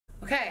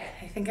Okay,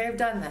 I think I've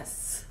done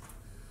this.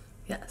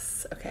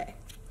 Yes, okay.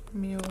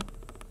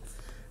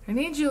 I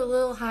need you a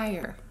little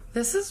higher.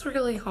 This is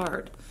really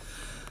hard.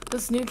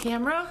 This new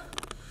camera,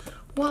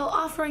 while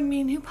offering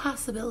me new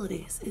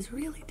possibilities, is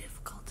really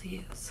difficult to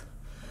use.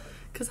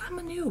 Because I'm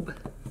a noob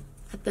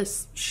at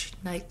this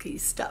schnikey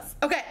stuff.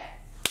 Okay.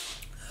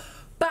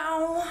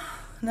 Bow.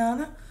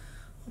 No.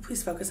 Oh,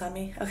 please focus on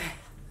me. Okay.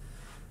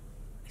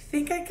 I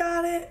think I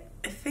got it.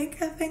 I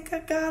think I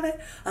got it.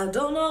 I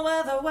don't know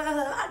whether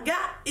I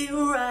got it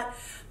right.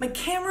 My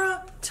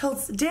camera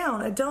tilts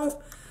down. I don't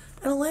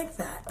like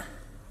that.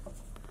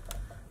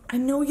 I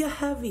know you're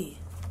heavy.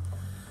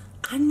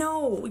 I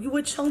know you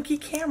a chunky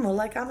camera,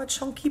 like I'm a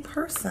chunky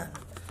person.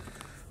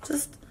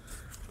 Just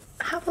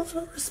have a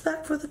little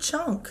respect for the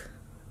chunk.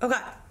 Okay,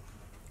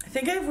 I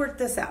think I've worked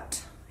this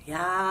out.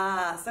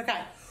 Yes,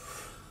 okay.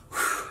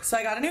 So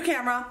I got a new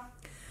camera,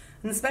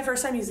 and this is my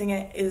first time using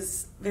it.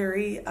 Is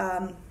very,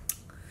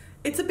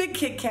 it's a big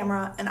kid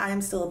camera, and I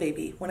am still a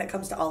baby when it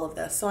comes to all of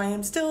this. So I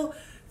am still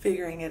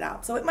figuring it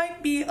out. So it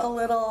might be a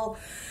little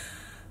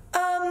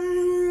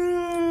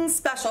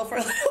special for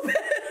a little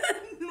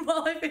bit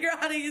while I figure out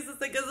how to use this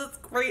thing, because it's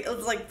great.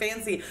 It's like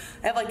fancy.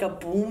 I have like a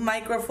boom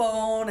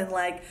microphone and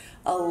like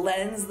a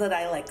lens that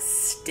I like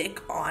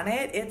stick on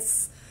it.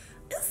 It's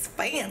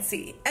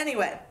fancy.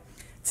 Anyway,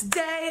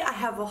 today I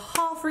have a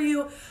haul for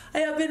you. I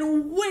have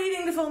been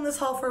waiting to film this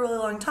haul for a really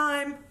long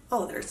time.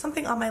 Oh, there's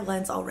something on my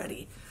lens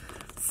already.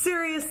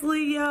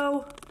 Seriously,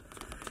 yo.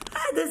 I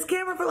had this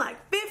camera for like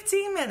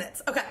 15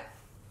 minutes. Okay,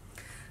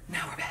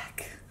 now we're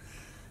back.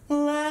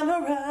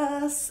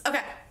 Glamorous.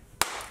 Okay,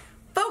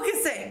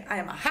 focusing. I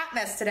am a hot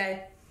mess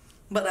today,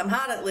 but I'm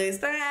hot at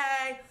least.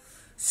 Hey.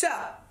 So,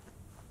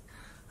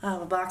 I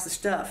have a box of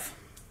stuff.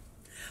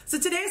 So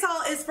today's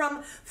haul is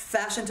from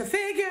Fashion to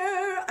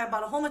Figure. I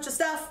bought a whole bunch of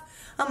stuff.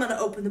 I'm gonna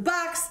open the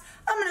box.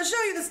 I'm gonna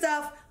show you the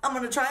stuff. I'm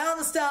gonna try on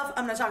the stuff.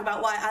 I'm gonna talk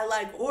about why I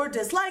like or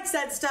dislike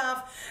said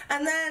stuff.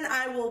 And then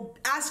I will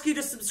ask you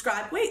to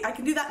subscribe. Wait, I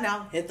can do that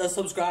now. Hit the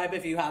subscribe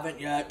if you haven't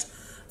yet.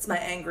 It's my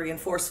angry and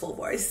forceful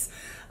voice.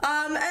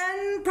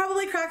 And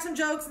probably crack some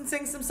jokes and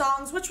sing some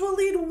songs, which will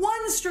lead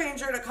one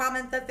stranger to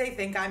comment that they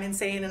think I'm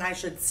insane and I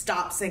should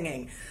stop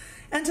singing.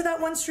 And to that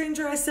one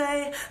stranger I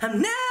say,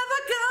 I'm never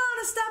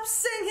gonna stop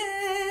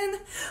singing.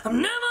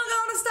 I'm never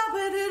gonna stop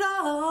it at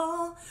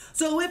all.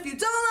 So if you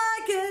don't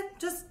like it,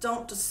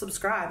 just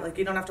subscribe. Like,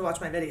 you don't have to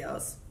watch my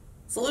videos.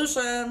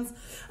 Solutions.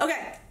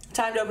 Okay,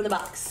 time to open the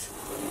box.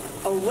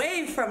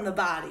 Away from the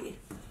body.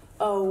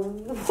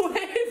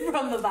 Away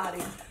from the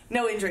body.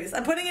 No injuries.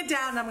 I'm putting it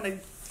down and I'm gonna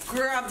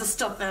grab the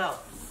stuff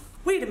out.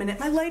 Wait a minute,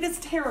 my light is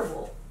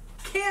terrible.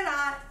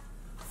 Cannot,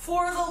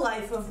 for the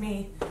life of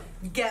me,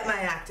 get my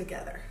act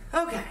together.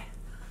 Okay,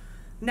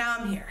 now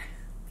I'm here.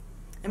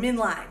 I'm in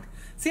line.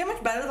 See how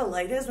much better the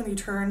light is when you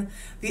turn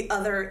the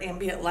other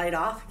ambient light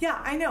off?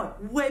 Yeah, I know,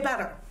 way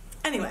better.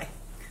 Anyway,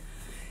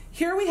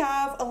 here we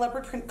have a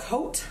leopard print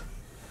coat.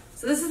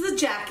 So this is the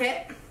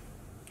jacket.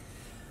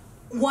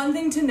 One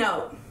thing to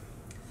note,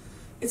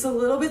 it's a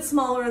little bit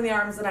smaller in the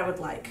arms than I would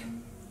like.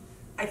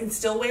 I can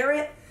still wear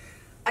it.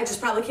 I just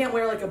probably can't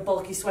wear like a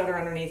bulky sweater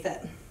underneath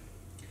it.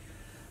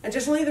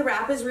 Additionally, the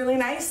wrap is really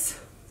nice,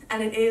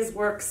 and it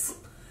works.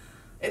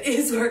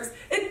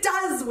 It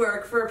does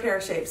work for a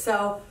pear shape.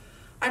 So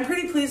I'm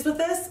pretty pleased with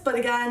this, but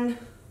again,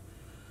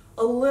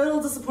 a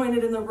little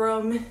disappointed in the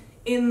room,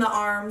 in the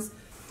arms,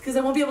 because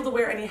I won't be able to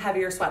wear any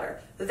heavier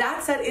sweater.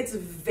 That said, it's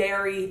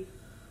very,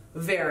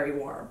 very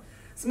warm.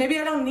 So maybe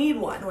I don't need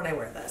one when I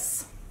wear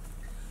this.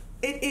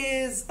 It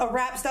is a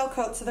wrap style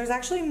coat, so there's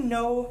actually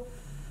no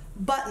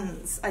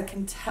buttons. I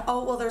can tell,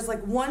 oh, well, there's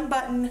like one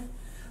button.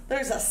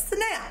 There's a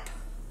snap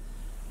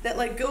that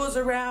like goes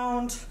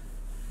around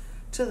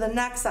to the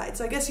neck side.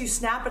 So I guess you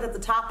snap it at the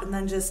top and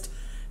then just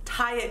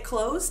tie it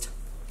closed.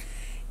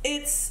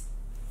 It's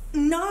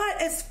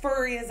not as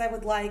furry as I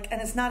would like,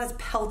 and it's not as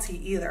pelty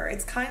either.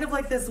 It's kind of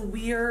like this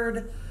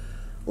weird,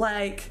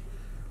 like,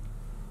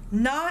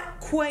 not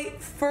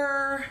quite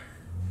fur,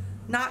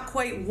 not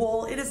quite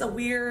wool. It is a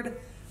weird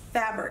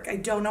fabric. I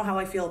don't know how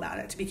I feel about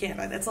it, to be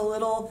candid. It's a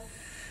little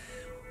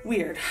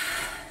weird.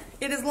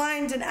 It is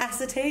lined in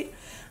acetate,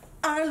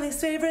 our least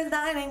favorite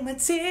lining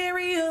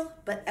material,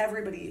 but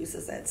everybody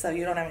uses it, so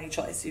you don't have any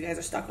choice. You guys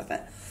are stuck with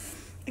it.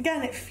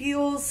 Again, it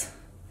feels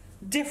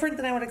different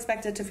than I would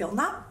expect it to feel.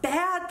 Not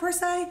bad per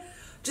se,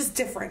 just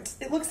different.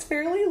 It looks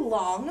fairly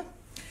long,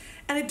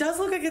 and it does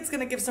look like it's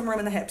gonna give some room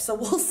in the hips, so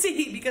we'll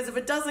see, because if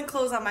it doesn't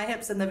close on my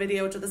hips in the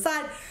video to the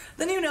side,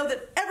 then you know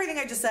that everything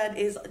I just said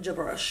is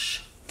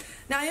gibberish.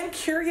 Now I am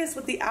curious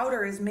what the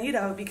outer is made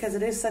of, because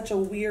it is such a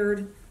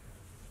weird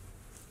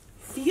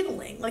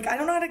feeling. Like, I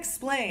don't know how to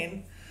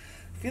explain.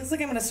 Feels like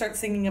I'm gonna start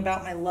singing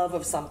about my love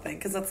of something,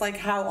 because that's like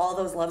how all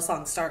those love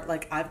songs start,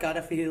 like, I've got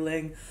a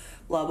feeling,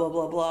 blah, blah,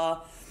 blah,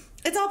 blah.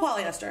 It's all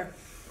polyester.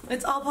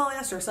 It's all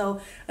polyester. So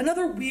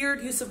another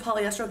weird use of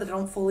polyester that I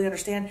don't fully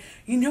understand.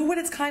 You know what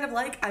it's kind of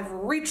like? I've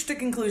reached a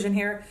conclusion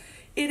here.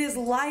 It is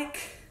like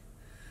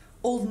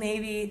Old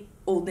Navy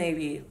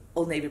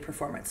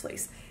performance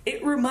fleece.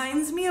 It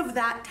reminds me of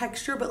that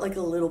texture, but like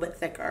a little bit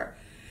thicker.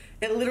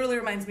 It literally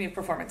reminds me of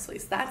performance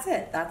fleece. That's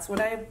it. That's what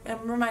I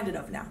am reminded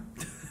of now.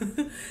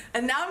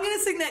 And now I'm going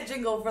to sing that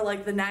jingle for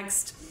like the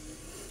next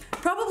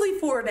probably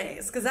 4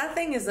 days, because that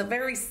thing is a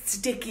very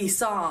sticky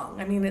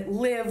song. I mean, it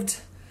lived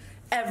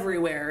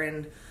everywhere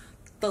in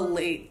the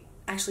late,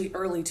 actually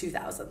early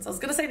 2000s. I was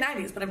going to say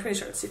 90s, but I'm pretty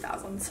sure it's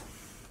 2000s.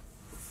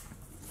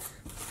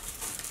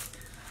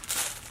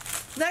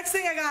 Next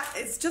thing I got,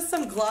 it's just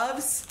some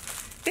gloves.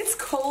 It's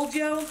cold,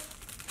 yo.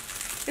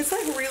 It's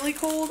like really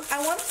cold.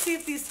 I want to see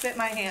if these fit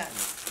my hands.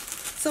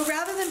 So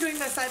rather than doing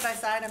my side by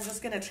side, I'm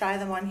just going to try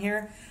them on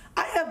here.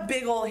 I have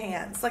big old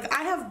hands. Like,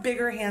 I have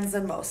bigger hands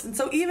than most. And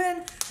so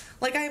even,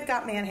 like, I've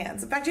got man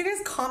hands. In fact, you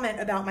guys comment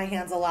about my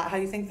hands a lot, how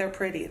you think they're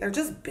pretty. They're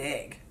just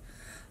big.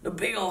 The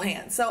big old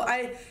hands. So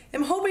I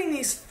am hoping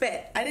these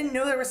fit. I didn't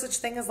know there was such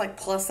thing as like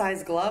plus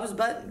size gloves,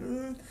 but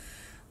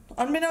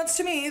unbeknownst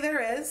to me,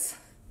 there is.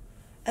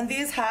 And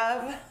these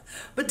have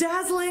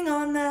bedazzling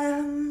on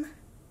them.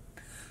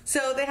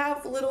 So they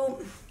have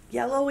little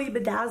yellowy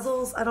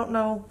bedazzles. I don't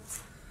know.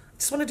 I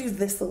just want to do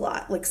this a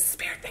lot, like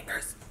spared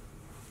fingers.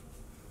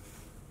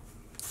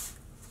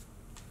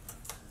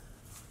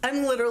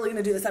 I'm literally going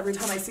to do this every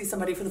time I see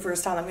somebody for the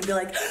first time. I'm going to be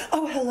like,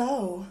 oh,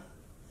 hello.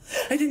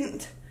 I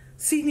didn't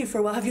see you for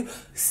a while. Have you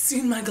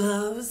seen my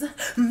gloves?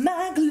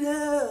 My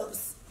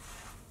gloves.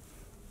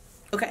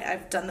 Okay,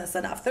 I've done this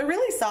enough. They're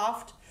really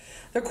soft.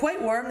 They're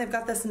quite warm. They've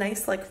got this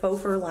nice like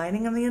faux fur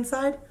lining on the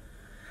inside.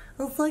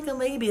 It's like a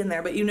baby in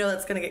there, but you know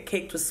that's going to get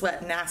caked with sweat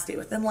and nasty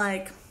within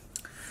like,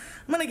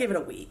 I'm going to give it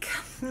a week.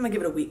 I'm going to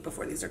give it a week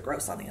before these are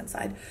gross on the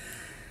inside.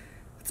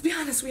 To be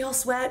honest, we all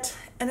sweat.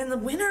 And in the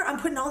winter, I'm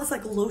putting all this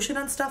like lotion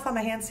and stuff on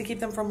my hands to keep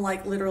them from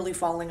like literally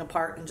falling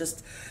apart and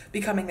just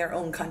becoming their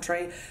own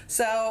country.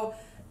 So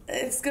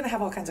it's going to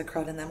have all kinds of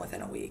crud in them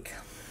within a week.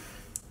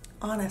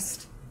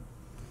 Honest.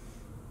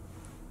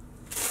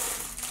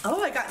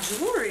 Oh, I got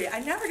jewelry. I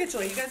never get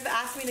jewelry. You guys have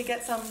asked me to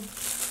get some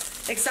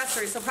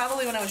accessories. So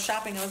probably when I was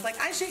shopping, I was like,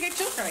 I should get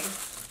jewelry.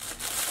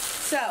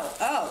 So,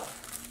 oh,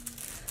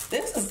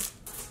 this is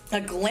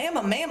a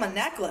Glamma Mamma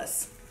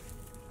necklace.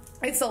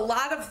 It's a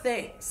lot of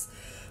things.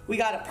 We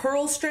got a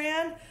pearl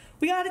strand,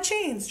 we got a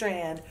chain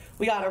strand,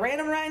 we got a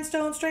random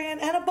rhinestone strand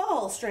and a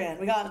ball strand.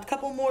 We got a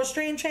couple more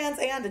strand strands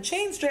and a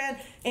chain strand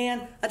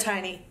and a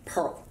tiny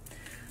pearl.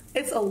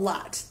 It's a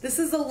lot. This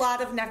is a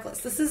lot of necklace.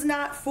 This is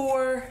not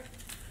for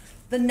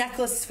the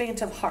necklace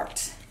faint of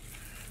heart.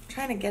 I'm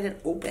trying to get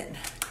it open.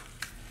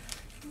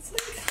 It's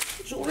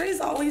like, jewelry is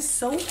always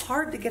so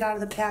hard to get out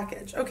of the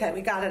package. Okay,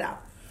 we got it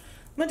out.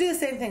 I'm gonna do the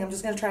same thing. I'm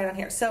just gonna try it on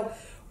here. So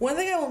one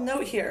thing I will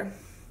note here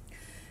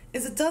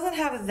is it doesn't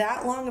have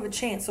that long of a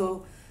chain,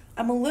 so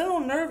I'm a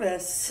little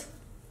nervous.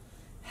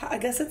 I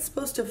guess it's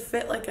supposed to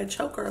fit like a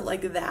choker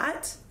like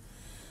that.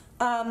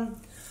 I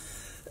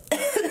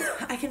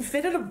can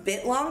fit it a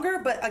bit longer,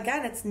 but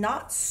again, it's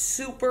not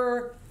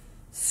super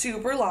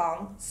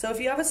long. So if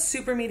you have a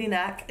super meaty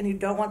neck and you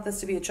don't want this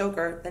to be a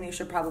choker, then you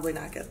should probably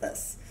not get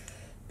this,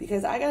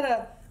 because I got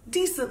a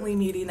decently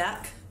meaty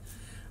neck,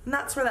 and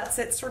that's where that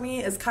sits for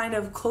me, is kind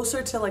of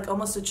closer to like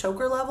almost a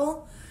choker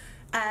level.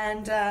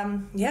 And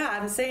yeah,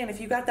 I'm saying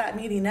if you got that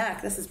meaty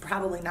neck, this is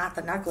probably not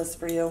the necklace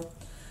for you.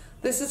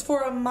 This is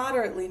for a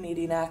moderately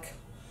meaty neck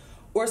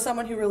or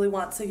someone who really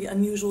wants an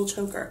unusual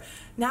choker.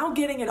 Now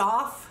getting it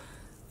off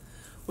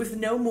with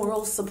no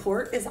moral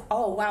support is,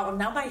 oh wow,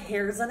 now my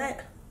hair's in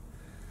it.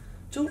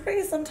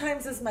 Jewelry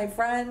sometimes is my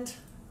friend.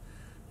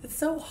 It's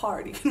so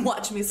hard. You can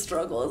watch me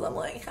struggle as I'm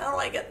like, how do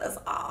I get this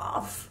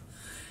off?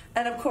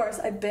 And of course,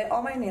 I bit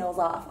all my nails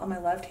off on my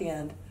left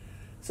hand.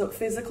 So it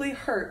physically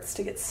hurts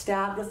to get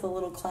stabbed with a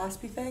little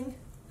claspy thing.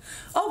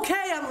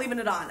 Okay, I'm leaving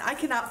it on. I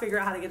cannot figure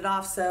out how to get it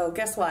off, so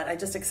guess what? I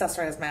just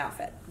accessorized my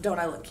outfit. Don't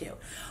I look cute?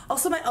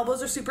 Also, my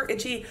elbows are super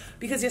itchy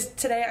because just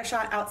today I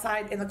shot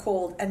outside in the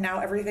cold and now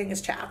everything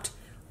is chapped.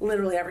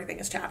 Literally everything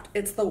is chapped.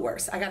 It's the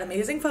worst. I got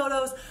amazing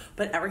photos,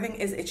 but everything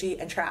is itchy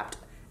and trapped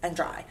and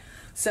dry.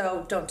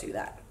 So don't do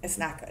that. It's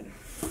not good.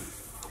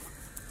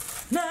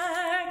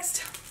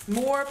 Next,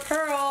 more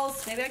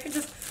pearls. Maybe I can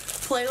just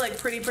play like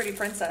Pretty Pretty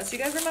Princess. You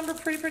guys remember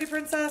Pretty Pretty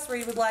Princess, where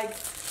you would like,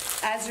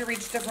 as you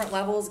reach different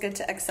levels, get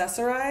to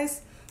accessorize?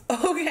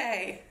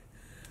 Okay,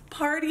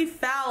 party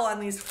foul on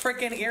these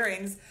freaking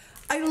earrings.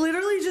 I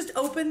literally just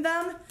opened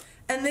them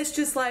and this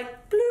just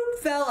like bloop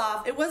fell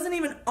off. It wasn't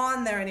even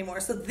on there anymore.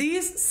 So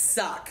these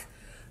suck.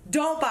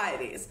 Don't buy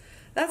these.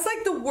 That's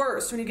like the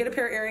worst when you get a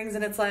pair of earrings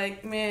and it's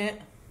like meh.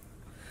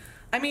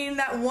 I mean,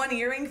 that one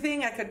earring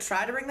thing, I could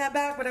try to bring that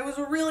back, but I was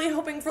really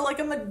hoping for like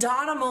a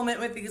Madonna moment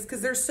with these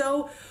because they're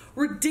so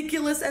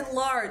ridiculous and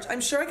large.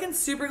 I'm sure I can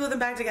super glue them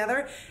back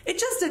together. It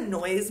just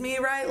annoys me,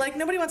 right? Like,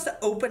 nobody wants to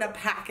open a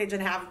package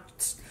and have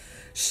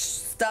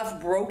stuff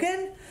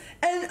broken.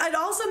 And it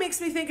also makes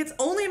me think it's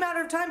only a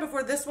matter of time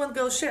before this one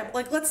goes ship.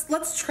 Like,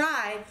 let's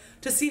try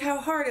to see how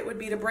hard it would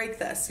be to break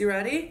this. You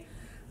ready?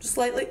 Just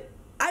lightly.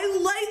 I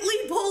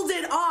lightly pulled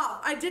it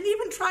off. I didn't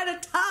even try to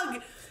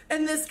tug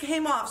and this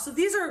came off. So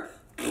these are,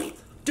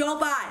 don't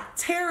buy.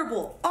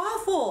 Terrible.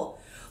 Awful.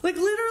 Like,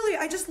 literally,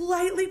 I just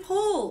lightly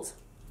pulled.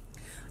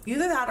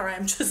 Either that or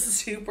I'm just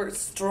super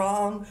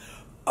strong,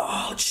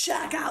 Oh,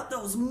 check out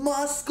those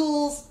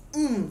muscles.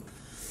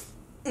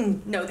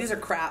 No, these are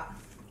crap.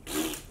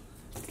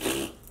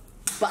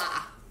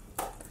 Bah.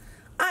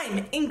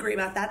 I'm angry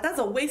about that. That's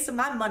a waste of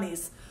my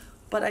monies.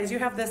 But I do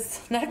have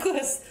this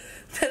necklace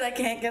that I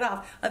can't get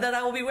off, that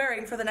I will be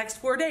wearing for the next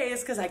 4 days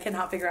because I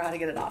cannot figure out how to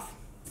get it off.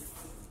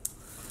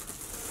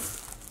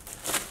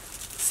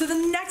 So the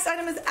next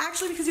item is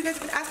actually because you guys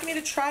have been asking me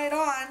to try it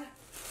on,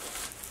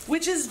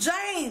 which is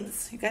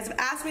jeans. You guys have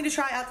asked me to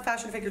try out the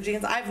Fashion to Figure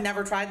jeans. I've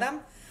never tried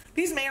them.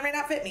 These may or may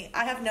not fit me.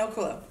 I have no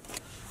clue.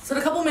 So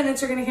in a couple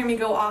minutes, you're gonna hear me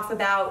go off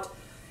about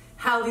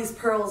how these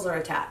pearls are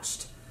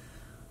attached.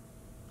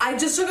 I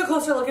just took a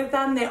closer look at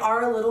them. They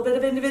are a little bit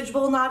of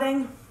individual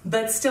knotting,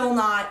 but still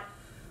not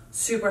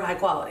super high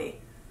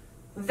quality.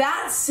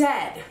 That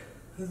said,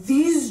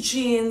 these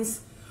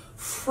jeans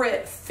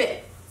fit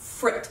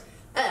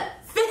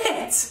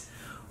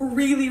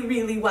really,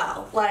 really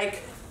well.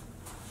 Like,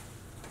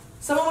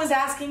 someone was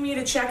asking me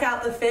to check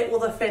out the fit. Well,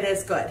 the fit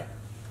is good.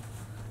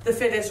 The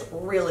fit is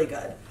really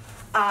good.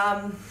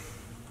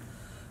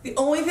 The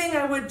only thing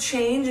I would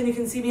change, and you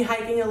can see me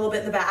hiking a little bit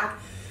in the back,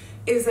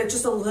 is that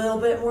just a little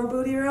bit more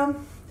booty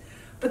room.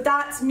 But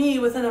that's me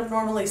with an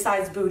abnormally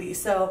sized booty.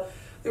 So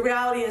the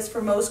reality is,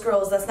 for most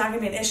girls, that's not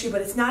gonna be an issue,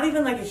 but it's not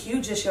even like a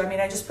huge issue. I mean,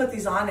 I just put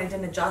these on, I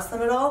didn't adjust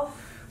them at all.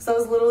 So that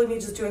was literally me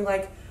just doing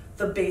like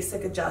the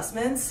basic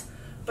adjustments.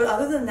 But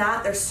other than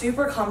that, they're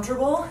super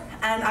comfortable,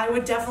 and I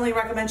would definitely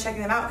recommend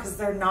checking them out because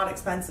they're not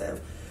expensive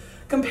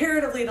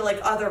comparatively to like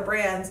other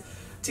brands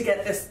to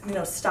get this, you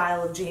know,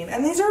 style of jean.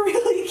 And these are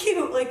really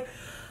cute. Like,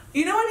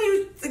 you know when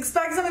you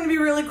expect something to be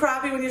really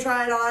crappy when you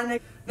try it on?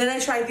 Then I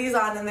tried these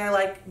on and they're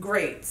like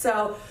great.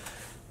 So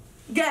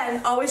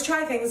again, always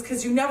try things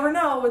because you never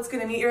know what's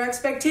gonna meet your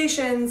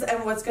expectations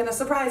and what's gonna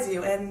surprise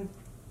you. And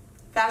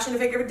Fashion to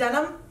Figure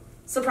denim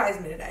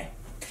surprised me today.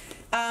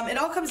 It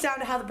all comes down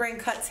to how the brand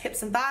cuts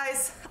hips and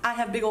thighs. I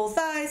have big old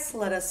thighs, so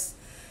let us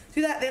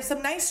do that. They have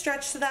some nice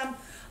stretch to them.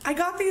 I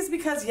got these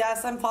because,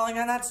 yes, I'm falling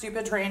on that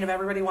stupid train of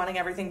everybody wanting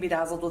everything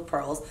bedazzled with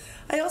pearls.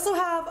 I also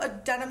have a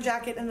denim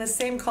jacket in the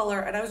same color,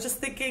 and I was just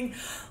thinking,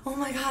 oh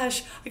my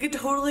gosh, I could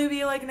totally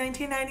be like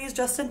 1990s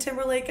Justin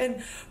Timberlake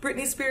and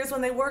Britney Spears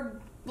when they wore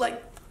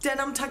like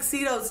denim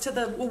tuxedos to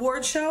the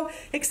award show,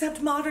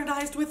 except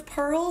modernized with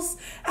pearls.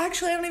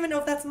 Actually, I don't even know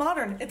if that's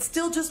modern. It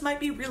still just might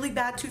be really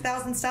bad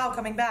 2000 style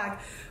coming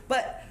back,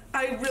 but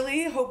I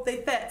really hope they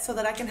fit so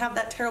that I can have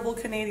that terrible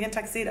Canadian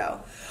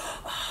tuxedo.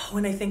 Oh,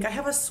 and I think I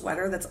have a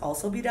sweater that's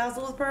also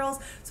bedazzled with pearls,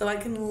 so I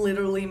can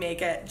literally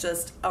make it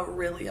just a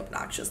really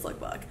obnoxious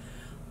lookbook.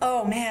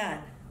 Oh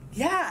man,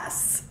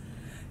 yes,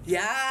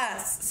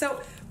 yes.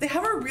 So they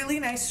have a really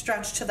nice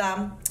stretch to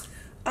them.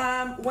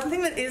 One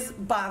thing that is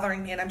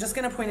bothering me, and I'm just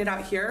gonna point it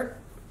out here,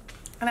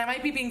 and I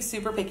might be being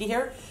super picky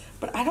here,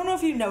 but I don't know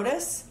if you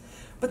notice,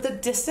 but the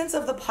distance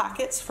of the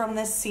pockets from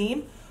this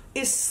seam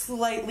is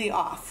slightly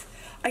off.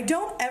 I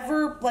don't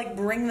ever like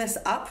bring this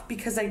up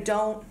because I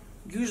don't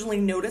usually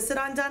notice it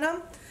on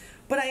denim,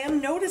 but I am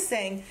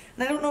noticing,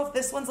 and I don't know if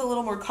this one's a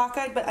little more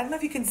cockeyed, but I don't know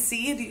if you can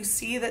see, do you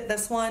see that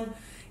this one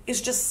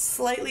is just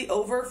slightly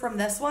over from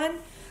this one?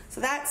 So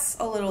that's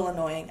a little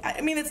annoying. I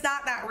mean, it's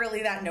not that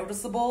really that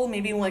noticeable.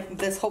 Maybe like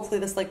this, hopefully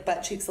this like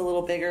butt cheek's a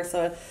little bigger,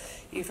 so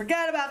you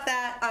forget about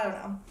that. I don't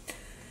know.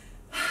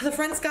 The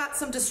front's got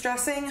some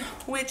distressing,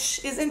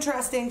 which is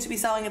interesting to be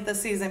selling it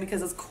this season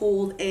because it's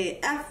cold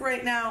AF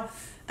right now.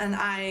 And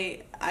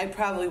I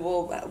probably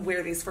will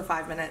wear these for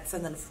 5 minutes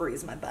and then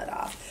freeze my butt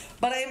off.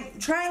 But I'm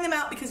trying them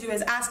out because you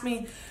guys asked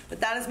me, but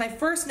that is my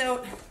first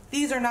note.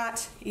 These are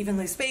not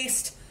evenly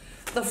spaced.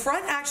 The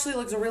front actually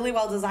looks really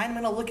well designed.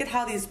 I'm gonna look at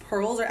how these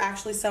pearls are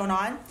actually sewn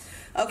on.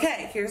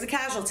 Okay, here's a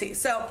casualty.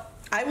 So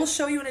I will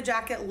show you in a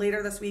jacket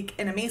later this week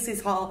in a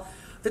Macy's haul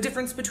the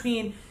difference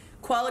between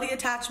quality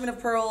attachment of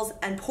pearls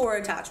and poor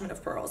attachment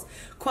of pearls.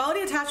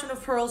 Quality attachment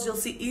of pearls, you'll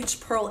see each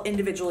pearl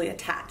individually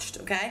attached,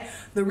 okay?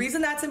 The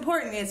reason that's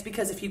important is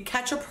because if you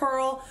catch a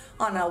pearl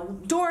on a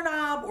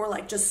doorknob or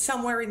like just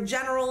somewhere in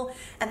general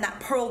and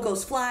that pearl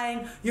goes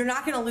flying, you're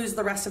not gonna lose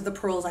the rest of the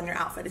pearls on your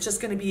outfit. It's just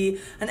gonna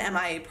be an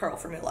MIA pearl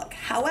from your look.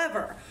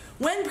 However,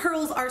 when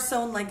pearls are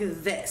sewn like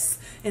this,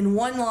 in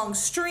one long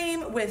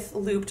stream with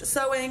looped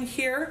sewing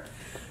here,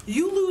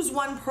 you lose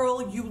one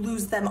pearl, you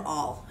lose them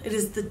all. It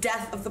is the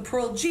death of the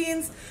pearl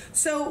jeans.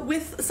 So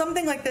with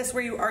something like this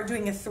where you are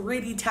doing a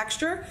 3D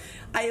texture,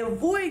 I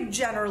avoid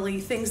generally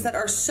things that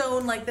are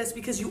sewn like this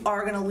because you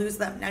are gonna lose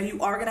them. Now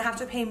you are gonna have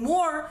to pay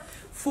more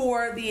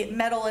for the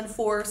metal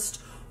enforced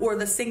or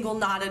the single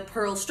knotted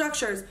pearl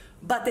structures,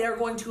 but they are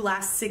going to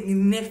last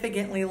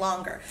significantly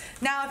longer.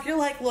 Now, if you're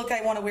like, look,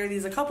 I want to wear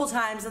these a couple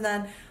times and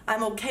then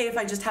I'm okay if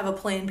I just have a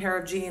plain pair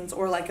of jeans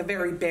or like a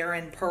very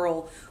barren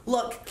pearl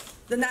look,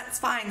 then that's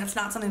fine. That's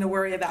not something to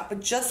worry about,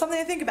 but just something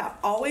to think about.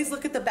 Always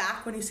look at the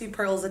back when you see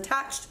pearls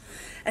attached,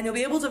 and you'll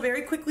be able to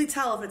very quickly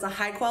tell if it's a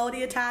high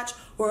quality attach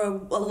or a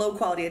low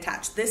quality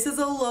attach. This is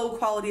a low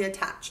quality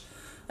attach.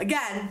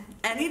 Again,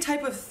 any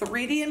type of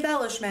 3D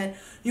embellishment,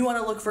 you want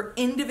to look for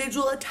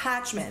individual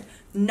attachment,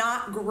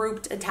 not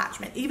grouped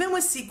attachment. Even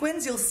with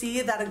sequins, you'll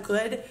see that a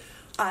good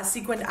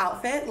sequined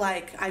outfit,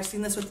 like I've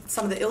seen this with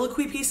some of the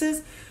Iloquii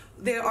pieces,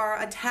 they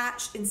are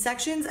attached in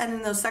sections, and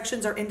then those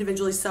sections are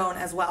individually sewn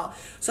as well.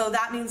 So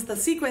that means the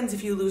sequins,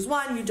 if you lose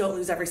one, you don't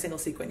lose every single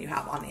sequin you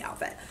have on the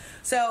outfit.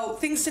 So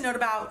things to note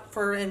about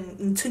for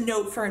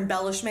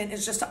embellishment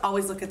is just to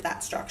always look at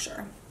that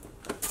structure.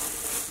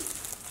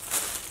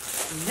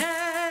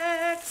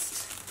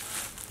 Next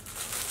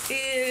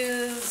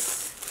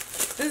is,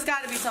 this has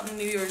got to be something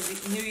New Year's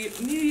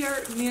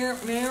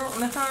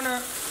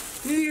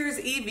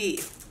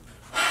Eve.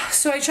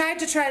 So I tried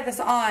to try this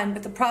on,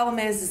 but the problem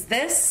is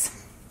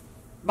this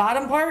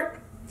bottom part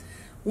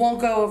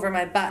won't go over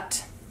my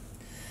butt.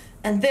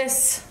 And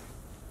this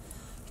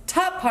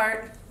top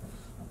part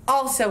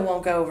also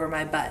won't go over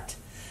my butt.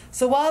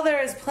 So while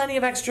there is plenty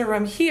of extra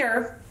room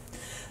here,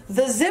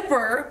 the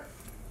zipper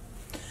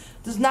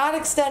does not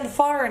extend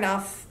far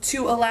enough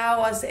to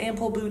allow us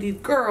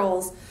ample-bootied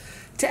girls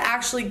to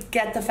actually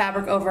get the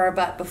fabric over our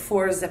butt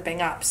before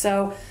zipping up.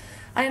 So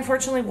I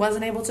unfortunately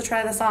wasn't able to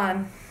try this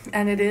on,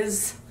 and it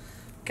is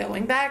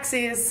going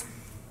backsies.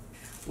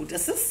 Ooh,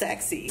 this is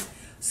sexy.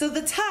 So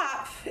the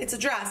top, it's a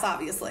dress,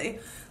 obviously.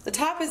 The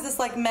top is this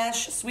like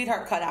mesh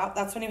sweetheart cutout.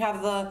 That's when you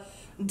have the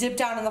dip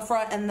down in the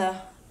front and the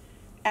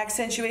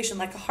accentuation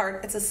like a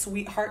heart. It's a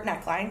sweetheart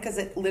neckline because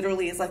it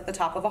literally is like the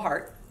top of a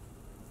heart.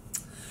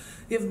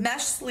 You have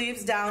mesh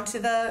sleeves down to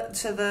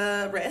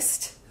the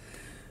wrist.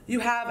 You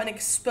have an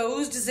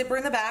exposed zipper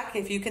in the back.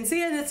 If you can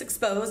see it, it's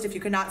exposed. If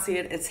you cannot see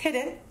it, it's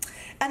hidden.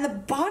 And the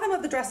bottom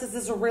of the dress is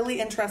this really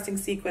interesting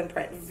sequin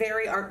print,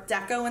 very Art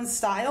Deco in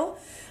style.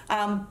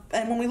 And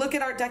when we look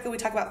at Art Deco, we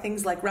talk about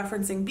things like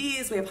referencing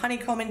bees. We have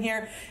honeycomb in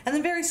here, and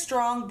then very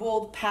strong,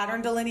 bold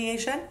pattern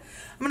delineation.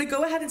 I'm gonna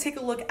go ahead and take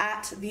a look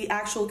at the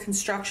actual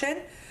construction.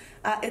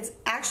 It's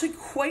actually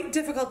quite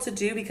difficult to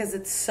do because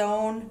it's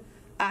sewn,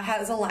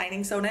 has a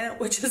lining sewn in it,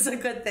 which is a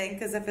good thing,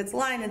 because if it's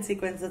lined in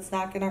sequins, it's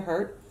not gonna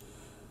hurt.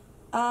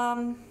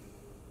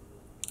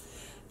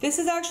 This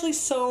is actually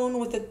sewn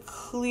with a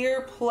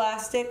clear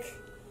plastic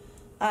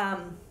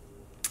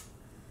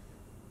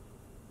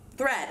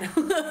thread.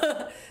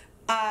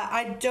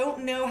 I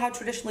don't know how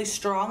traditionally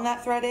strong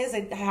that thread is.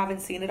 I haven't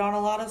seen it on a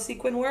lot of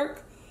sequin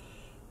work.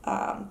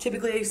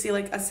 Typically you see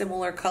like a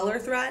similar color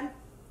thread.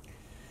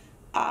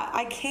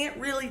 I can't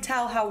really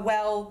tell how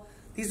well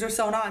these are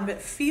sewn on,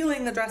 but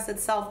feeling the dress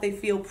itself, they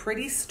feel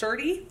pretty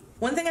sturdy.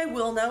 One thing I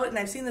will note, and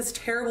I've seen this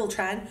terrible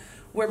trend,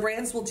 where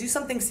brands will do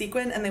something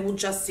sequin and they will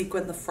just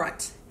sequin the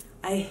front.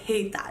 I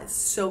hate that, it's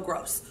so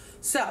gross.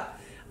 So,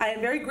 I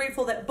am very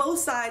grateful that both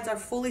sides are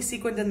fully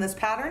sequined in this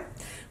pattern.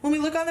 When we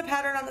look on the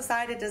pattern on the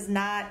side, it does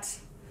not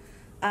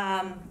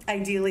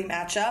ideally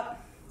match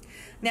up.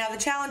 Now the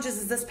challenge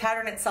is this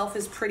pattern itself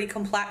is pretty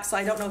complex, so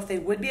I don't know if they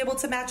would be able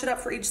to match it up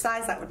for each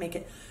size. That would make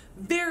it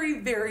very,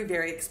 very,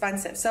 very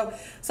expensive. So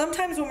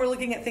sometimes when we're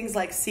looking at things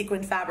like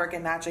sequin fabric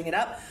and matching it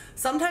up,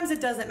 sometimes it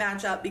doesn't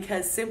match up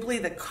because simply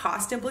the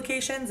cost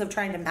implications of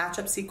trying to match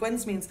up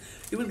sequins means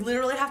you would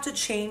literally have to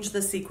change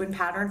the sequin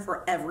pattern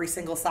for every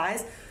single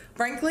size.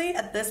 Frankly,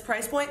 at this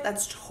price point,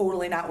 that's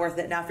totally not worth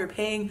it. Now, if you're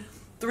paying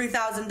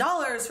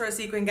 $3,000 for a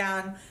sequin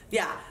gown,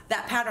 yeah,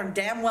 that pattern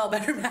damn well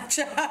better match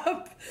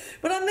up.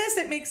 But on this,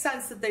 it makes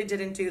sense that they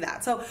didn't do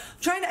that. So I'm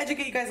trying to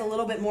educate you guys a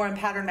little bit more on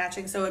pattern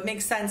matching so it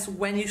makes sense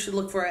when you should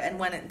look for it and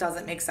when it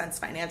doesn't make sense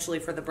financially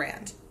for the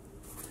brand.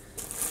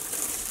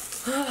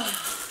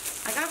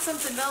 I got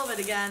something velvet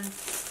again.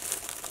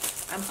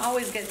 I'm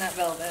always getting that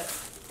velvet.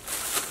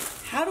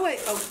 How do I,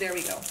 oh, there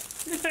we go.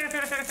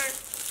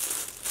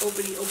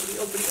 Openy, openy,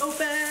 openy,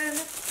 open.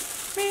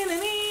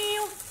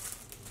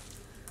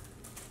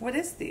 What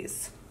is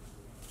these?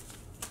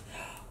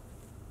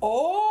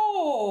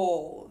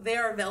 Oh, they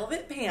are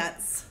velvet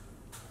pants.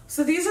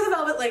 So these are the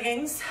velvet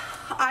leggings.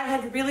 I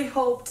had really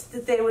hoped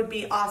that they would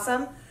be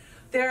awesome.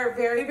 They're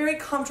very, very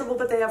comfortable,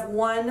 but they have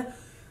one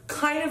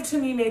kind of, to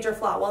me, major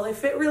flaw. While they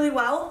fit really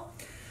well,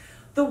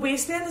 the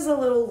waistband is a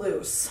little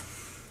loose.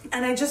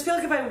 And I just feel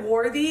like if I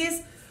wore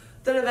these,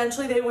 that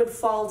eventually they would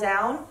fall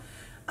down.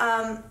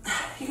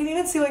 You can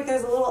even see like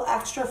there's a little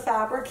extra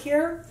fabric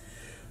here.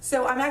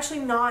 So I'm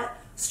actually not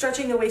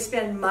stretching the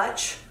waistband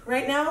much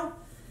right now,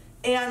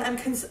 and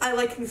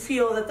I can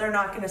feel that they're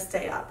not going to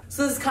stay up.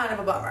 So this is kind of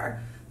a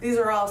bummer. These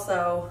are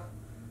also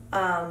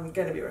going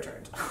to be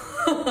returned.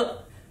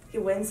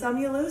 You win some,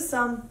 you lose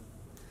some.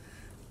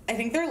 I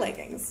think they're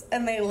leggings,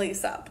 and they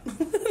lace up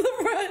the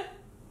front.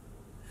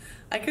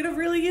 I could have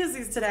really used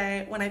these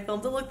today when I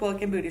filmed a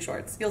lookbook in booty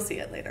shorts. You'll see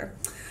it later.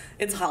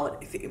 It's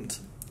holiday themed.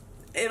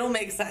 It'll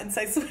make sense,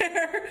 I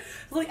swear.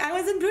 Like, I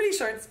was in booty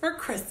shorts for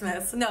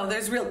Christmas. No,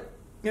 there's really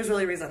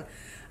a reason.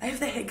 I have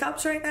the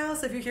hiccups right now,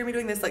 so if you hear me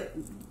doing this, like,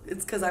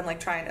 it's because I'm like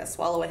trying to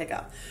swallow a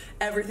hiccup.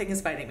 Everything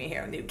is fighting me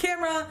here. New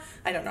camera,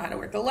 I don't know how to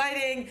work the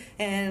lighting,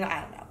 and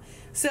I don't know.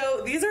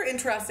 So these are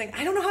interesting.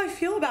 I don't know how I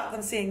feel about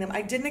them seeing them.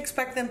 I didn't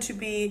expect them to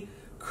be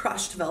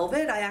crushed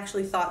velvet. I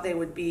actually thought they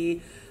would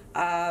be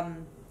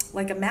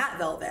like a matte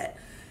velvet.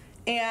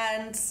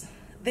 And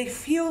they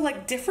feel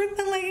like different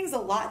than leggings, a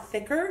lot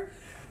thicker,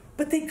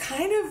 but they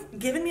kind of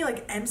given me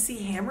like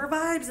MC Hammer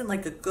vibes in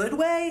like a good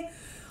way.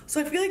 So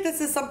I feel like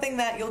this is something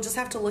that you'll just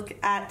have to look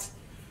at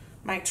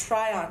my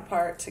try-on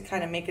part to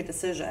kind of make a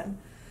decision.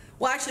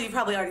 Well, actually, you've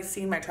probably already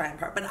seen my try-on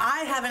part, but I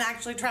haven't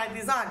actually tried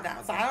these on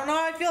now, so I don't know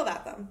how I feel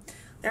about them.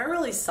 They're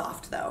really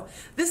soft, though.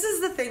 This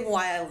is the thing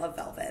why I love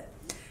velvet.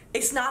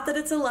 It's not that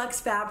it's a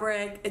luxe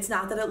fabric. It's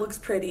not that it looks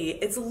pretty.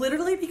 It's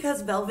literally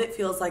because velvet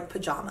feels like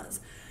pajamas.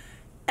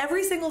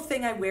 Every single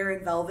thing I wear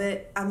in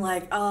velvet, I'm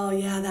like, oh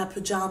yeah, that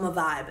pajama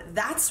vibe.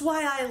 That's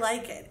why I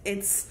like it.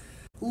 It's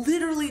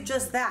literally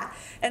just that.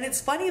 And it's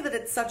funny that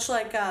it's such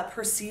like a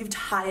perceived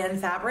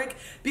high-end fabric,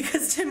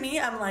 because to me,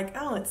 I'm like,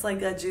 oh, it's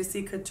like a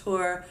Juicy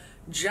Couture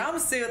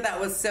jumpsuit that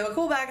was so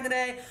cool back in the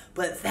day,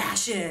 but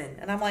fashion.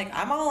 And I'm like,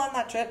 I'm all on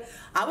that trip.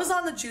 I was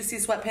on the Juicy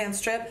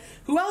sweatpants trip.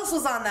 Who else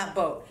was on that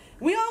boat?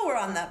 We all were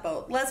on that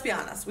boat. Let's be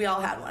honest. We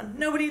all had one.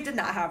 Nobody did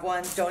not have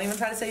one. Don't even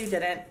try to say you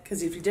didn't,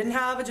 because if you didn't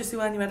have a Juicy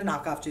one, you had a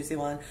knockoff Juicy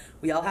one.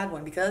 We all had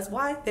one because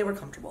why? They were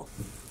comfortable.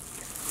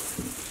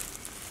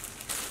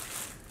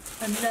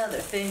 Another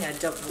thing, I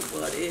don't know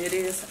what it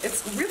is.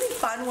 It's really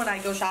fun when I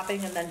go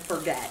shopping and then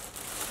forget,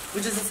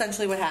 which is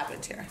essentially what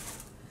happened here.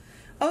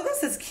 Oh,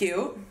 this is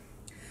cute.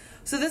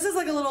 So this is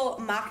like a little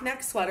mock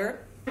neck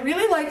sweater. I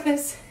really like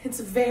this.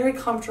 It's very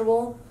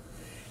comfortable.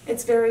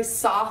 It's very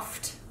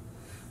soft.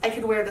 I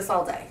could wear this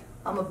all day.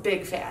 I'm a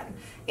big fan.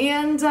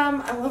 And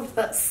I love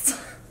this.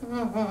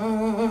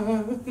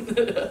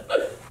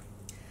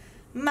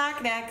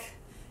 Mock neck.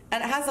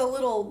 And it has a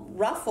little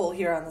ruffle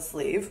here on the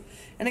sleeve.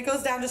 And it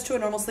goes down just to a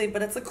normal sleeve,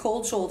 but it's a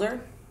cold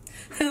shoulder.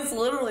 It's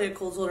literally a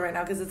cold shoulder right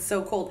now because it's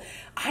so cold.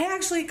 I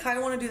actually kind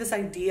of want to do this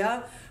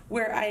idea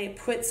where I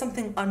put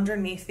something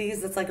underneath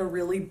these that's like a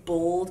really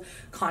bold,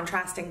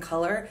 contrasting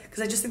color,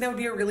 because I just think that would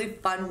be a really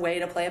fun way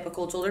to play up a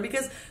cold shoulder,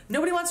 because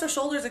nobody wants their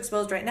shoulders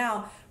exposed right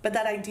now, but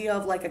that idea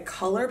of like a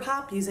color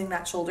pop, using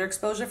that shoulder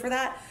exposure for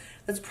that,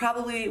 that's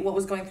probably what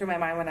was going through my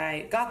mind when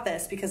I got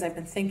this, because I've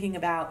been thinking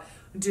about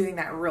doing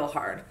that real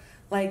hard.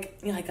 Like,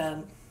 you know, like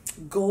a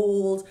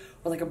gold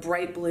or like a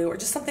bright blue or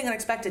just something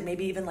unexpected,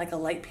 maybe even like a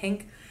light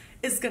pink.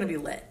 It's gonna be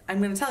lit.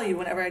 I'm gonna tell you,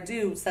 whenever I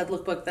do said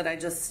lookbook that I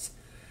just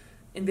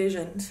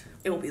envisioned,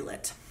 it will be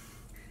lit.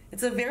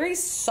 It's a very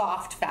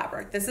soft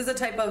fabric. This is a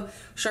type of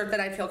shirt that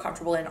I feel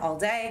comfortable in all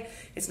day.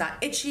 It's not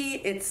itchy.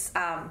 It's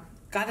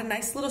got a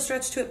nice little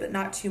stretch to it, but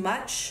not too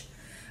much.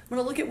 I'm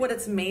gonna look at what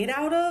it's made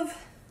out of.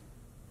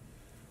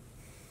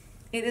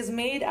 It is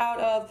made out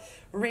of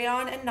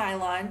rayon and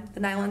nylon. The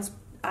nylon's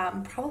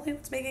probably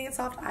what's making it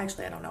soft.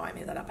 Actually, I don't know. I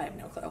made that up. I have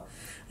no clue.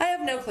 I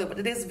have no clue, but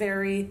it is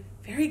very,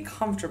 very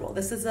comfortable.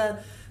 This is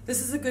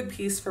a good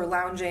piece for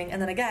lounging,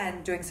 and then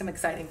again, doing some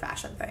exciting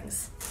fashion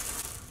things.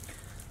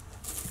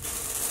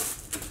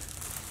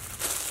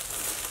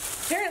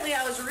 Apparently,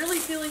 I was really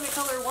feeling the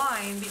color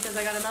wine because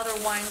I got another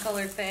wine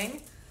colored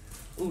thing.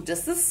 Ooh,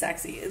 this is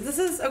sexy. This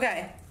is,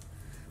 okay.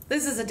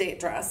 This is a date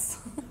dress.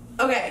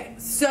 Okay,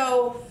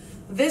 so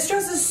this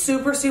dress is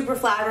super, super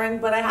flattering,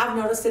 but I have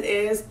noticed it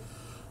is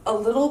a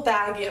little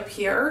baggy up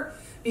here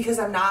because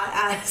I'm not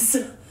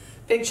as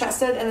big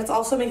chested, and it's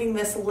also making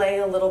this lay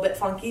a little bit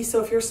funky.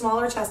 So if you're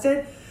smaller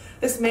chested,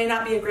 this may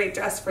not be a great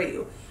dress for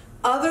you.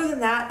 Other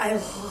than that, I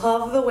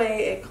love the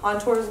way it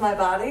contours my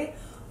body.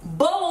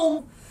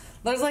 Boom!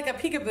 There's like a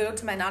peekaboo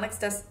to my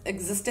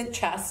non-existent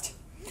chest.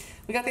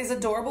 We got these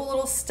adorable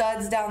little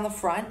studs down the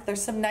front.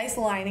 There's some nice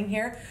lining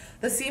here.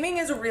 The seaming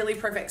is really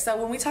perfect. So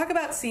when we talk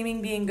about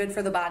seaming being good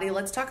for the body,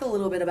 let's talk a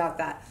little bit about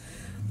that.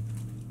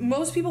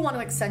 Most people want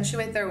to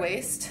accentuate their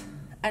waist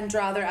and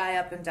draw their eye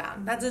up and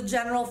down. That's a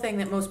general thing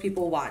that most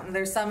people want. And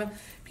there's some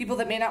people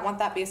that may not want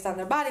that based on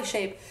their body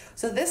shape.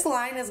 So this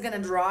line is going to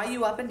draw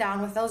you up and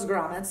down with those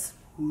grommets.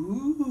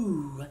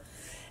 Ooh.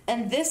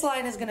 And this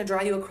line is going to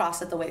draw you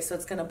across at the waist. So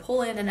it's going to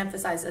pull in and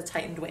emphasize a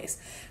tightened waist.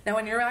 Now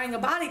when you're wearing a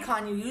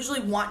bodycon, you usually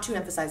want to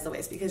emphasize the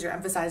waist because you're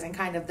emphasizing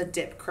kind of the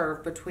dip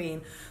curve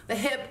between the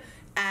hip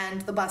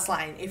and the bust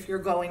line if you're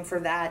going for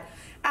that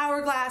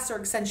hourglass or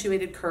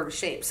accentuated curve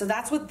shape. So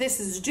that's what this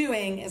is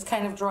doing, is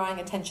kind of drawing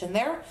attention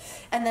there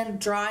and then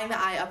drawing the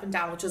eye up and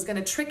down, which is going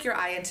to trick your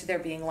eye into there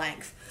being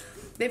length.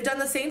 They've done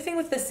the same thing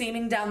with the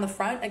seaming down the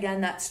front.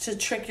 Again, that's to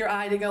trick your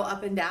eye to go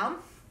up and down.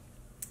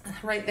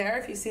 Right there,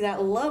 if you see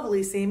that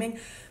lovely seaming,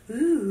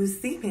 ooh,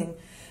 seaming.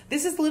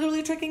 This is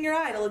literally tricking your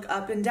eye to look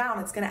up and down.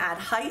 It's going to add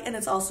height, and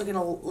it's also going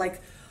to like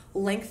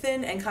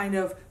lengthen and kind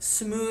of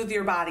smooth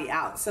your body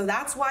out. So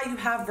that's why you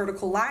have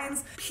vertical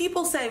lines.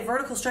 People say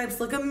vertical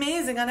stripes look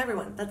amazing on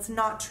everyone. That's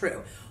not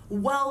true.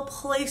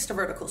 Well-placed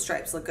vertical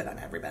stripes look good on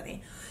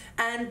everybody.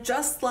 And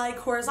just like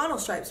horizontal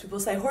stripes, people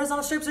say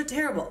horizontal stripes are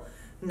terrible.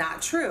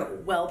 Not true.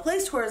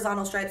 Well-placed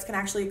horizontal stripes can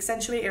actually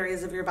accentuate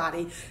areas of your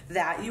body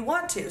that you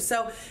want to.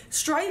 So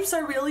stripes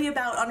are really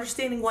about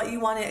understanding what you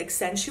want to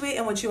accentuate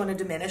and what you want to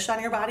diminish on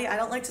your body. I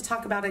don't like to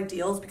talk about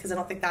ideals because I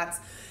don't think that's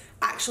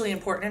actually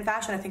important in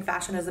fashion. I think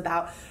fashion is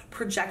about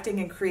projecting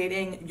and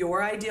creating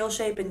your ideal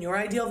shape and your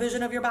ideal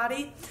vision of your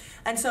body.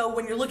 And so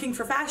when you're looking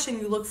for fashion,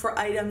 you look for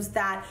items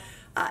that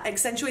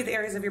accentuate the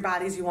areas of your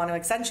bodies you want to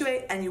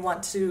accentuate, and you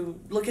want to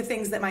look at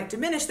things that might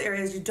diminish the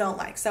areas you don't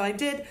like. So I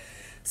did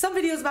some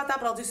videos about that,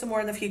 but I'll do some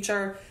more in the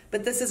future.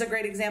 But this is a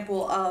great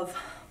example of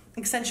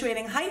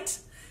accentuating height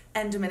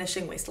and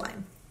diminishing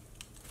waistline.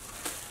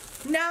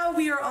 Now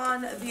we are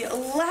on the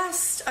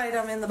last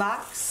item in the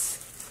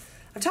box.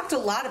 I've talked a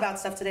lot about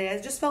stuff today. I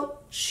just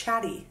felt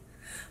chatty.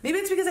 Maybe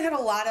it's because I had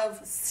a lot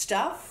of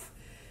stuff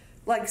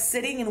like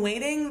sitting and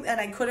waiting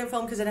and I couldn't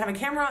film because I didn't have a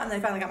camera, and then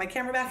I finally got my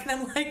camera back and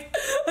I'm like,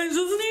 I just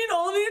need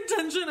all the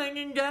attention I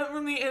can get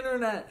from the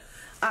internet.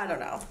 I don't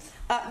know.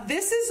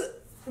 This is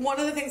one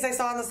of the things I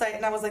saw on the site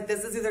and I was like,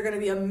 this is either going to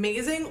be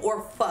amazing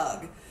or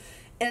fug.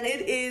 And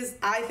it is,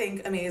 I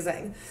think,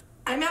 amazing.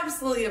 I'm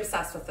absolutely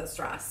obsessed with this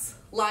dress.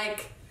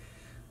 Like,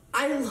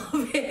 I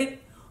love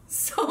it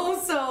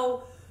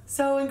so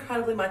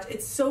incredibly much.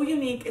 It's so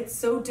unique. It's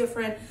so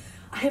different.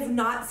 I have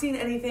not seen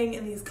anything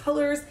in these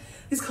colors.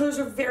 These colors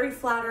are very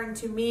flattering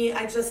to me.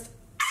 I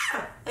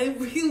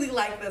really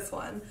like this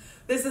one.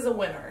 This is a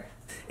winner.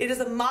 It is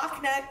a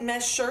mock neck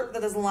mesh shirt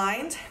that is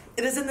lined.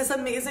 It is in this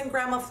amazing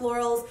Grandma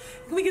Florals.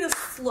 Can we get a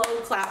slow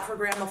clap for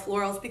Grandma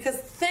Florals? Because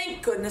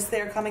thank goodness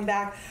they're coming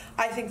back.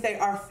 I think they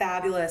are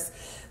fabulous.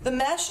 The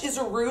mesh is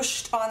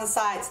ruched on the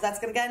side, so that's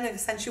gonna again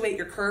accentuate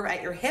your curve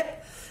at your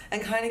hip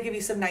and kind of give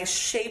you some nice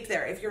shape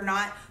there. If you're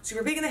not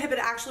super big in the hip, it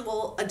actually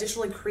will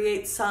additionally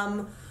create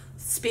some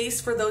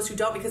space for those who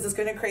don't, because it's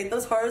gonna create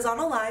those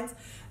horizontal lines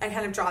and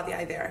kind of draw the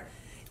eye there.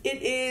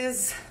 It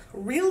is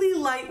really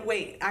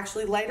lightweight,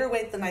 actually lighter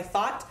weight than I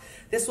thought.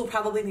 This will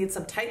probably need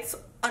some tights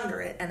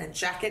under it and a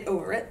jacket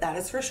over it, that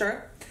is for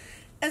sure.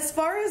 As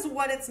far as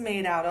what it's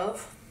made out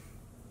of,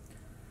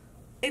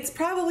 it's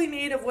probably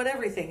made of what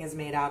everything is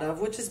made out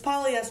of, which is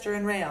polyester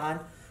and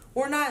rayon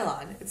or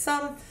nylon. It's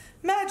some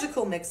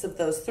magical mix of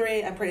those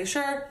three, I'm pretty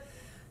sure.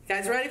 You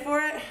guys ready for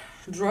it?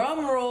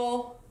 Drum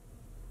roll.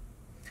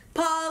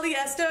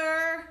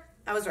 Polyester.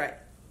 I was right.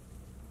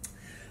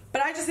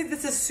 But I just think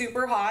this is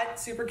super hot,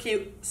 super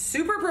cute,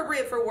 super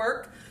appropriate for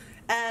work,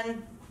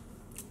 and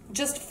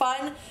just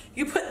fun.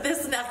 You put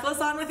this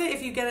necklace on with it.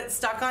 If you get it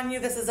stuck on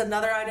you, this is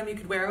another item you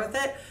could wear with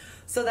it,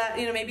 so that,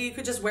 you know, maybe you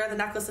could just wear the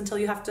necklace until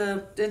you have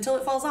to, until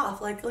it falls off,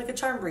 like a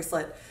charm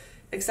bracelet,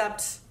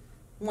 except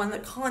one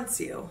that taunts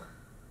you.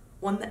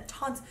 One that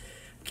taunts,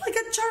 like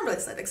a charm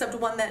bracelet, except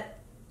one that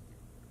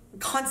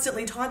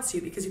constantly taunts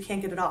you because you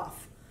can't get it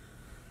off.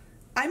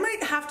 I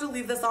might have to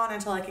leave this on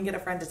until I can get a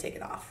friend to take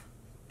it off.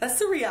 That's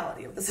the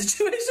reality of the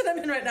situation I'm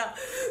in right now.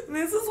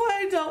 This is why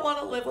I don't want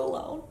to live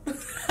alone.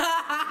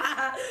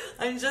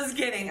 I'm just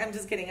kidding. I'm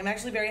just kidding. I'm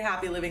actually very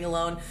happy living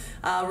alone.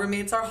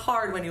 Roommates are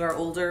hard when you are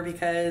older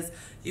because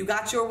you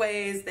got your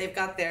ways, they've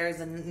got theirs,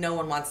 and no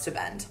one wants to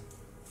bend.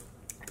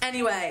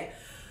 Anyway,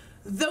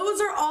 those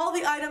are all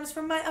the items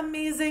from my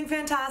amazing,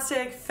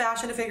 fantastic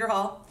Fashion to Figure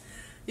haul.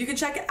 You can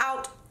check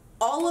out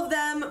all of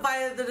them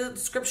via the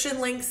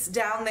description links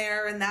down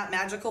there in that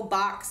magical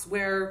box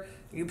where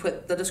you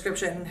put the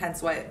description,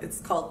 hence why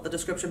it's called the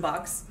description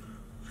box.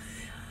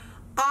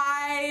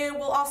 I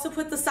will also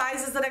put the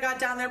sizes that I got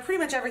down there. Pretty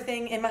much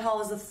everything in my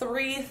haul is a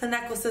 3. The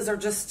necklaces are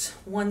just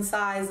one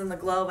size, and the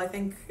glove, I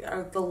think,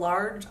 are the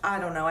large. I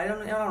don't know. I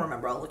don't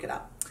remember. I'll look it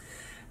up.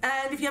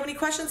 And if you have any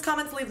questions,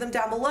 comments, leave them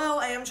down below.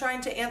 I am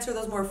trying to answer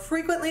those more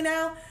frequently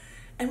now.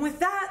 And with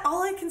that,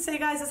 all I can say,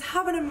 guys, is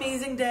have an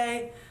amazing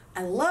day.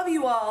 I love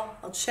you all.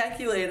 I'll check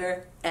you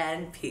later,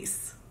 and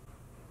peace.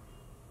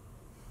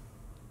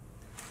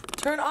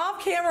 Turn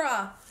off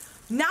camera.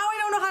 Now I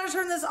don't know how to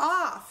turn this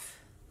off.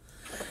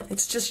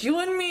 It's just you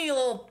and me,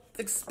 little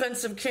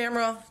expensive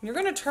camera. You're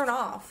gonna turn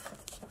off.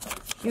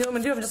 You know what I'm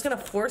gonna do? I'm just gonna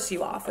force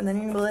you off, and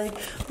then you're gonna be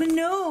like, but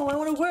no, I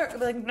wanna work. I'll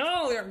be like,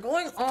 no, you're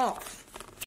going off.